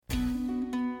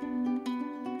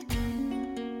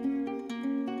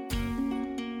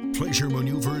pleasure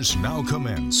maneuvers now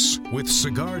commence with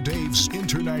Cigar Dave's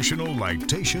International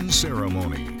Lightation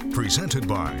Ceremony. Presented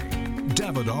by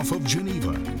Davidoff of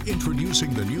Geneva,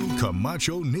 introducing the new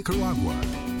Camacho Nicaragua.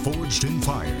 Forged in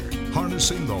fire,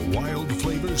 harnessing the wild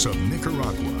flavors of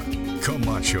Nicaragua.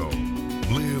 Camacho.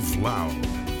 Live loud.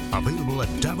 Available at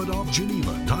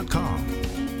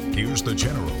davidoffgeneva.com. Here's the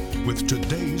General with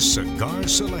today's cigar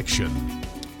selection.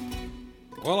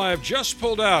 Well, I have just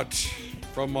pulled out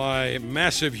from my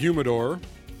massive humidor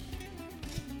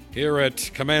here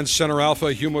at Command Center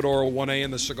Alpha Humidor 1A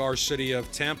in the cigar city of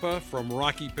Tampa from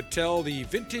Rocky Patel, the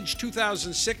vintage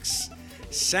 2006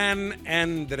 San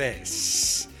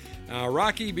Andres.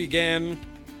 Rocky began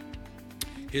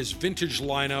his vintage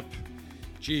lineup,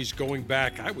 going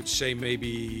back, I would say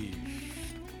maybe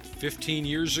 15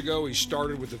 years ago. He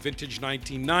started with the vintage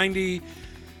 1990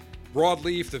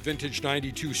 Broadleaf, the vintage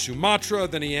 92 Sumatra,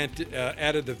 then he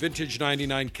added the vintage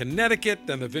 99 Connecticut,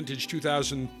 then the vintage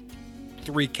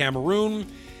 2003 Cameroon,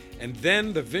 and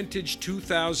then the vintage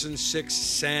 2006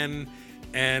 San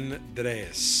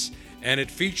Andres. And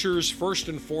it features, first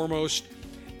and foremost,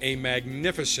 a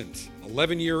magnificent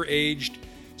 11-year aged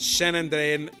San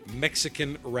Andrean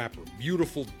Mexican wrapper.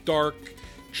 Beautiful, dark,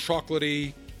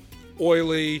 chocolatey,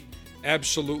 oily,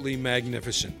 absolutely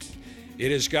magnificent. It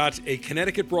has got a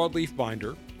Connecticut broadleaf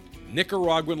binder,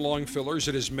 Nicaraguan long fillers.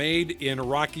 It is made in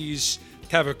Rocky's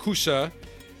Tavacusa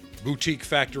boutique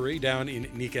factory down in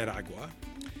Nicaragua.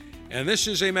 And this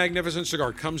is a magnificent cigar.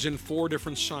 It comes in 4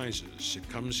 different sizes. It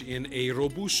comes in a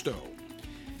Robusto,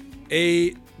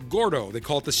 a Gordo, they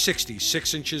call it the 60,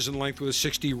 6 inches in length with a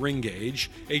 60 ring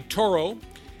gauge, a Toro,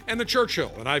 and the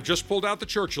Churchill. And I've just pulled out the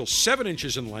Churchill, 7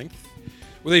 inches in length,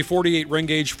 with a 48 ring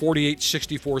gauge,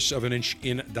 48/64 of an inch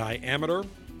in diameter.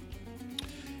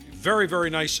 Very,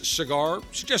 very nice cigar.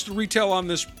 Suggested retail on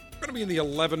this, going to be in the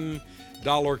 $11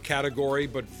 category,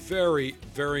 but very,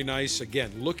 very nice.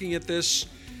 Again, looking at this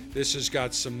has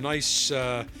got some nice,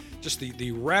 just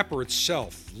the wrapper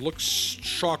itself looks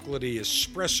chocolatey,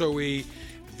 espresso-y,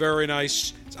 very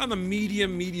nice. It's on the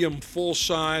medium full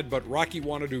side, but Rocky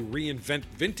wanted to reinvent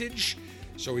vintage.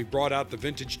 So he brought out the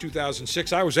vintage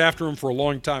 2006. I was after him for a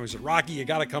long time. I said, Rocky, you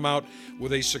got to come out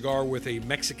with a cigar with a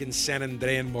Mexican San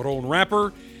Andrean Moron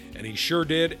wrapper. And he sure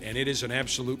did, and it is an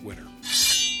absolute winner.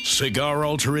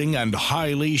 Cigar-altering and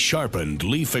highly sharpened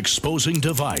leaf-exposing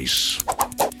device.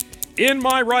 In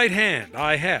my right hand,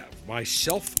 I have my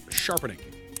self-sharpening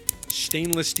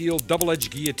stainless steel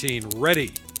double-edged guillotine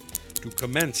ready to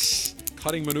commence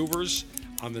cutting maneuvers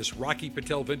on this Rocky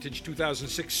Patel vintage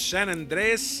 2006 San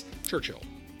Andres Churchill.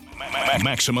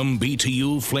 Maximum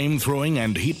BTU flame-throwing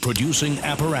and heat-producing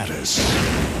apparatus.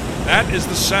 That is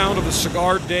the sound of the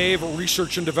Cigar Dave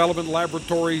Research and Development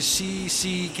Laboratory,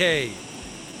 CCK.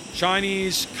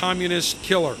 Chinese Communist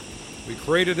Killer. We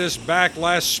created this back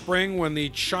last spring when the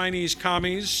Chinese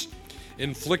commies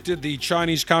inflicted the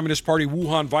Chinese Communist Party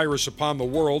Wuhan virus upon the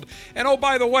world. And oh,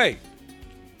 by the way,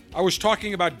 I was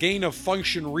talking about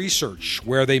gain-of-function research,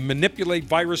 where they manipulate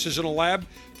viruses in a lab.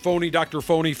 Dr.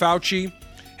 Phony Fauci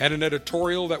had an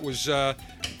editorial that was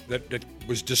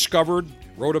discovered,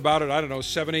 wrote about it,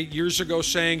 7-8 years ago,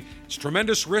 saying it's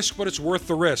tremendous risk, but it's worth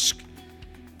the risk.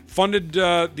 Funded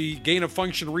the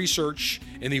gain-of-function research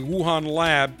in the Wuhan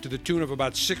lab to the tune of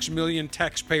about $6 million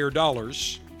taxpayer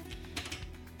dollars.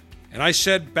 And I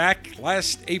said back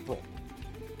last April,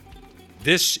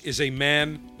 this is a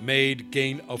man-made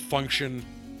gain-of-function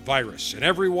virus. And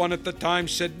everyone at the time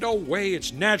said, no way,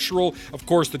 it's natural. Of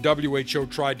course, the WHO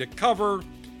tried to cover.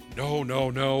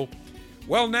 No.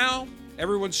 Well, now,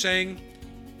 everyone's saying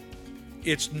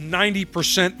it's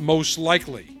 90% most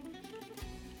likely,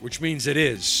 which means it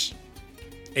is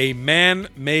a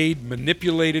man-made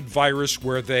manipulated virus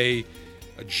where they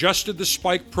adjusted the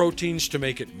spike proteins to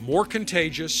make it more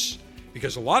contagious,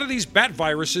 because a lot of these bat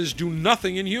viruses do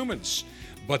nothing in humans,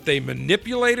 but they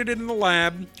manipulated it in the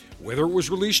lab. Whether it was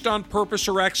released on purpose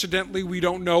or accidentally, we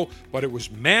don't know, but it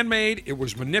was man-made, it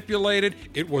was manipulated,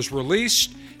 it was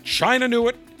released. China knew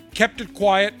it, kept it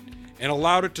quiet, and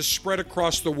allowed it to spread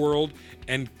across the world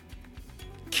and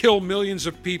kill millions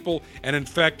of people and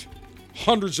infect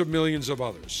hundreds of millions of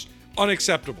others.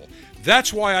 Unacceptable.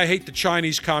 That's why I hate the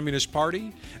Chinese Communist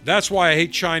Party. That's why I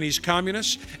hate Chinese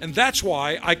communists. And that's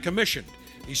why I commissioned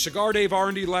the Cigar Dave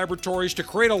R&D Laboratories to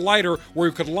create a lighter where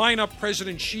you could line up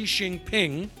President Xi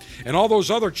Jinping and all those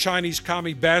other Chinese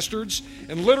commie bastards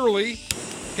and literally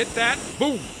hit that,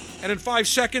 boom, and in 5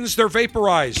 seconds they're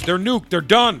vaporized, they're nuked, they're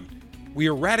done. We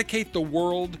eradicate the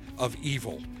world of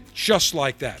evil, just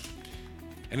like that.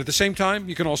 And at the same time,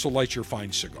 you can also light your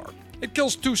fine cigar. It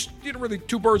kills two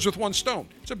birds with one stone.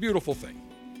 It's a beautiful thing.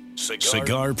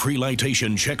 Cigar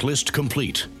pre-lightation checklist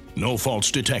complete. No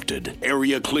faults detected.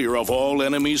 Area clear of all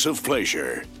enemies of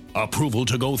pleasure. Approval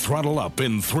to go throttle up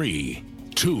in 3,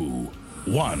 2,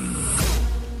 1.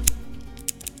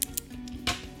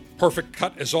 Perfect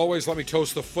cut. As always, let me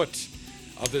toast the foot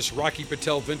of this Rocky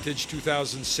Patel Vintage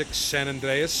 2006 San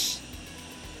Andreas.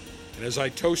 And as I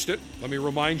toast it, let me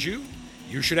remind you,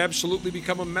 you should absolutely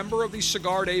become a member of the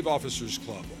Cigar Dave Officers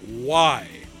Club. Why?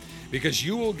 Because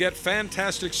you will get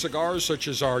fantastic cigars such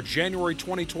as our January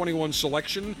 2021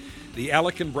 selection, the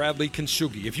Alec and Bradley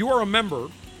Kintsugi. If you are a member,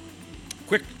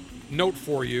 quick note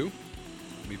for you.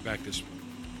 Let me back this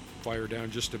fire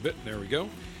down just a bit. There we go.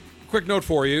 Quick note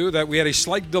for you that we had a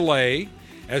slight delay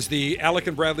as the Alec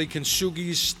and Bradley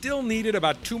Kintsugis still needed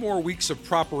about 2 more weeks of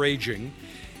proper aging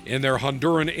in their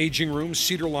Honduran aging rooms,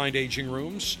 cedar-lined aging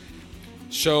rooms.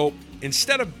 So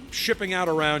instead of shipping out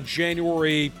around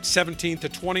January 17th to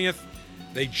 20th,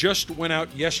 they just went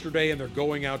out yesterday and they're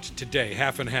going out today,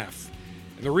 half and half.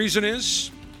 And the reason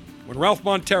is, when Ralph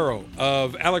Montero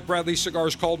of Alec Bradley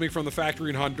Cigars called me from the factory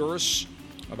in Honduras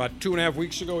about 2.5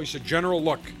 weeks ago, he said, General,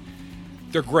 look,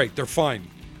 they're great, they're fine.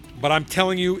 But I'm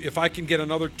telling you, if I can get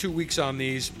another 2 weeks on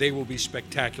these, they will be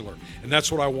spectacular. And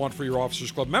that's what I want for your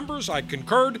Officers Club members. I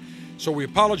concurred, so we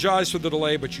apologize for the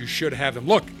delay, but you should have them.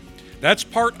 Look, that's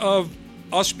part of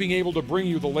us being able to bring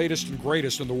you the latest and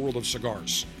greatest in the world of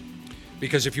cigars.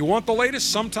 Because if you want the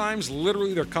latest, sometimes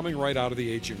literally they're coming right out of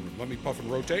the aging room. Let me puff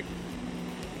and rotate.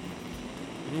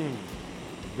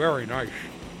 Very nice.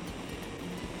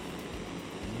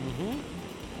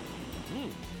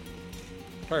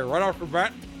 Tell you, right off the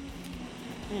bat,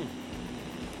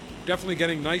 definitely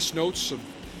getting nice notes of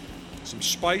some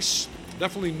spice.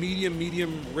 Definitely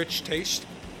medium rich taste.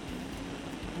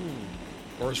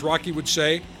 Or as Rocky would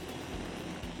say,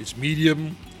 it's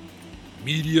medium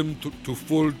to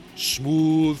full,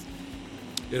 smooth.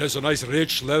 It has a nice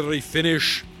rich, leathery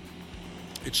finish.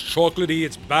 It's chocolatey,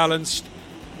 it's balanced.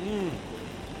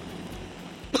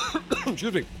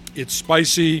 Excuse me. It's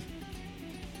spicy.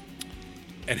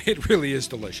 And it really is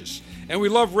delicious. And we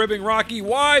love ribbing Rocky.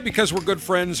 Why? Because we're good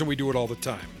friends and we do it all the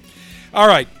time. All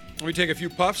right. Let me take a few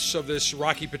puffs of this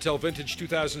Rocky Patel Vintage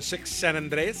 2006 San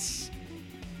Andreas.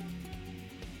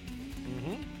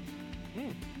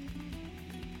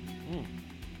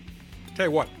 Tell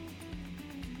you what.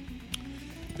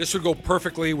 This would go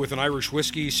perfectly with an Irish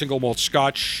whiskey, single malt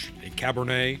scotch, a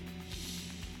Cabernet.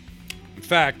 In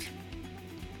fact,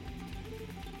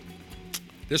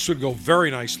 this would go very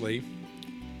nicely.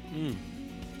 I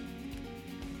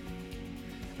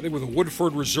think with a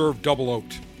Woodford Reserve double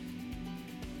oaked.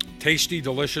 Tasty,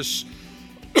 delicious.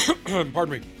 Pardon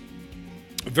me.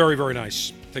 Very, very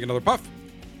nice. Take another puff.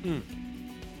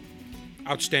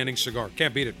 Outstanding cigar.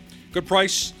 Can't beat it. Good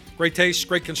price, great taste,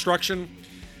 great construction.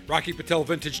 Rocky Patel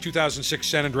Vintage 2006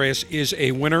 San Andreas is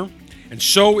a winner. And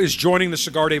so is joining the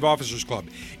Cigar Dave Officers Club.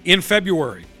 In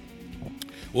February,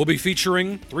 we'll be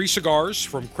featuring 3 cigars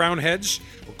from Crown Heads.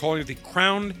 We're calling it the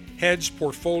Crown Heads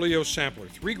Portfolio Sampler.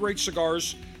 3 great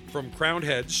cigars from Crown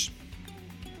Heads.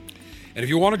 And if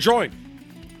you want to join,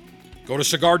 go to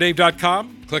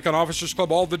CigarDave.com, click on Officers Club,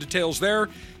 all the details there.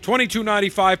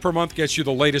 $22.95 per month gets you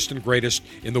the latest and greatest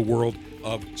in the world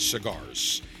of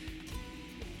cigars.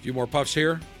 A few more puffs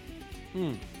here.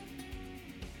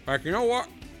 Like, you know what?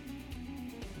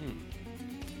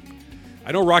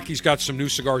 I know Rocky's got some new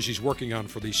cigars he's working on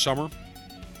for the summer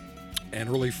and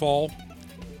early fall.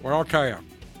 Well, I'll tell you,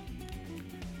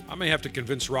 I may have to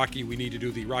convince Rocky we need to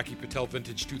do the Rocky Patel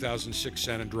Vintage 2006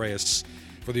 San Andreas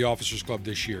for the Officers Club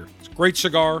this year. It's a great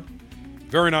cigar.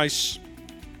 Very nice.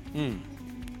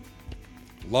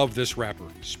 Love this wrapper.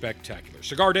 Spectacular.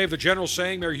 Cigar Dave, the General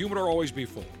saying, may your humidor always be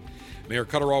full. May your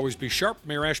cutter always be sharp.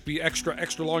 May your ash be extra,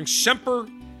 extra long. Semper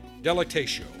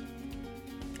Delectatio.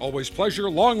 Always pleasure.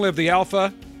 Long live the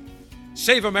Alpha.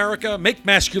 Save America. Make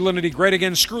masculinity great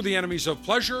again. Screw the enemies of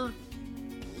pleasure.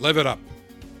 Live it up.